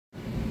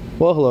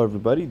Well, hello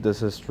everybody,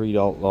 this is Street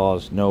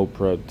Outlaws No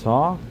Prep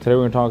Talk. Today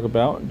we're going to talk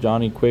about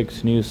Johnny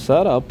Quick's new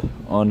setup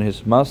on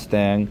his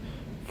Mustang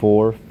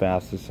for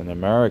fastest in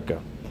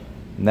America.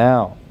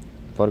 Now,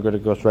 photo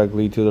credit goes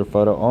directly to their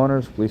photo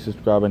owners. Please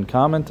subscribe and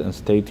comment, and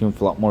stay tuned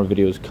for a lot more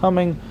videos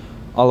coming,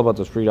 all about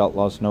the Street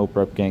Outlaws No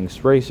Prep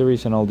Gangs race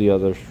series and all the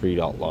other Street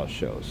Outlaws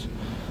shows.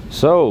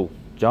 So,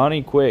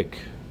 Johnny Quick,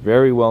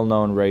 very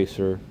well-known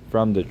racer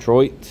from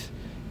Detroit,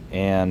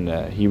 and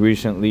he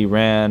recently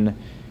ran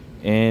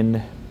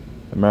in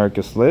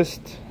America's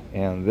List,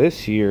 and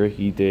this year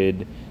he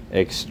did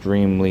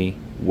extremely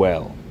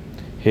well.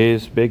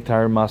 His big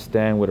tire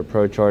Mustang with a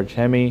Pro Charge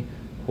Hemi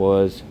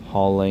was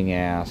hauling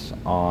ass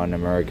on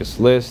America's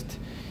List.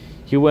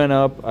 He went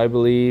up, I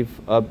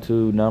believe, up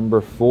to number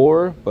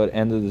 4, but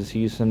ended the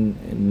season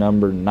in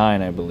number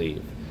 9, I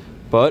believe.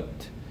 But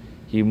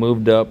he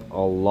moved up a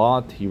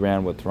lot. He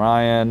ran with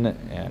Ryan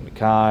and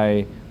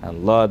Kai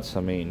and Lutz. I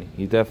mean,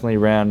 he definitely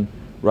ran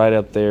right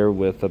up there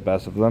with the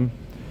best of them.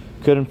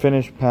 Couldn't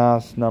finish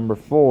past number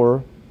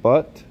 4,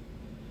 but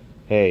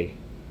hey,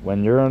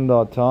 when you're in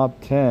the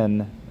top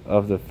 10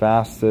 of the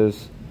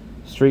fastest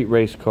street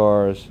race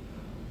cars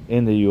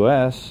in the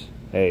US,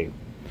 hey,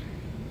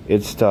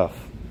 it's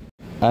tough,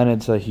 and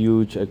it's a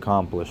huge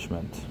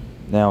accomplishment.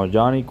 Now,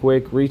 Johnny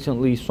Quick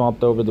recently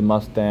swapped over the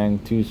Mustang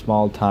to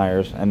small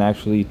tires and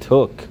actually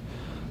took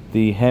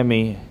the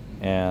Hemi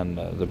and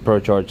the Pro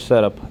Charge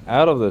setup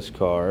out of this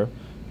car,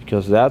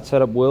 because that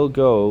setup will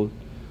go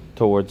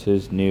towards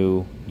his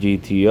new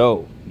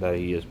GTO that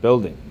he is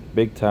building,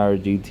 big tire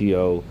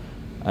GTO,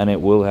 and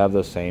it will have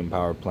the same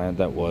power plant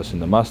that was in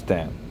the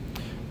Mustang.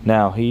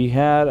 Now, he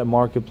had a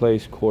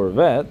marketplace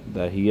Corvette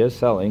that he is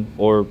selling,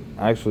 or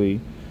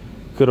actually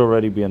could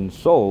already be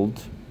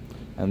sold,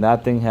 and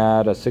that thing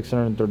had a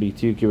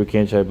 632 cubic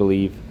inch, I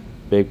believe,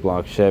 big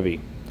block Chevy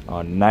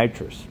on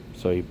Nitrous.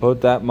 So he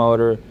put that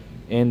motor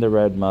in the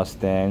red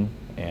Mustang,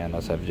 and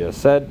as I've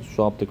just said,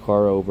 swapped the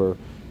car over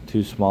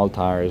to small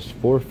tires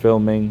for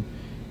filming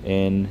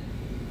in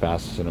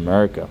Fastest in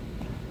America.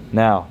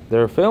 Now,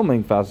 they're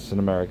filming Fastest in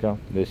America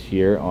this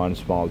year on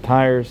small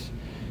tires,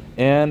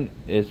 and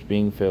it's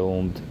being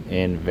filmed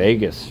in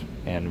Vegas,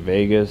 and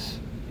Vegas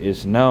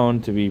is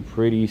known to be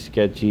pretty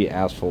sketchy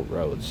asphalt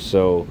roads.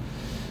 So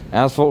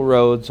asphalt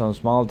roads on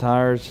small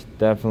tires,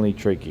 definitely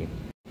tricky.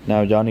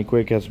 Now, Johnny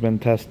Quick has been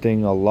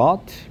testing a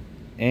lot,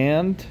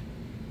 and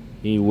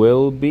he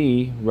will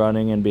be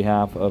running in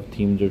behalf of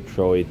Team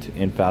Detroit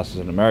in Fastest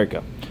in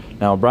America.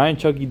 Now, Brian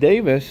Chucky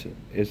Davis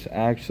is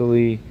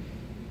actually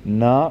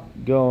not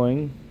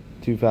going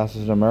to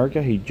Fastest in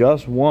America. He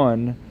just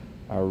won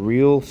a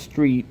real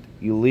street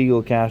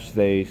illegal cash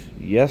days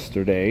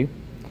yesterday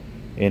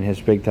in his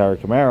big tire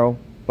Camaro,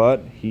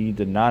 but he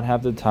did not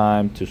have the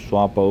time to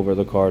swap over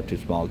the car to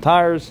small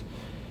tires.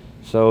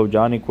 So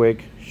Johnny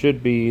Quick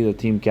should be the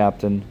team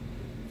captain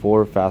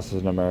for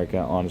Fastest in America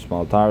on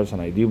small tires,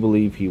 and I do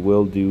believe he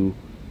will do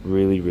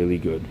really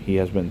good. He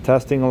has been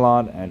testing a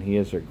lot, and he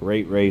is a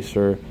great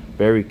racer,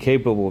 very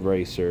capable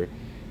racer,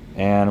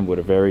 and with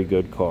a very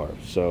good car.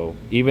 So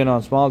even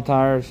on small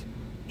tires,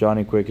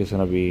 Johnny Quick is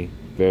going to be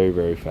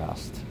very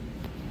fast.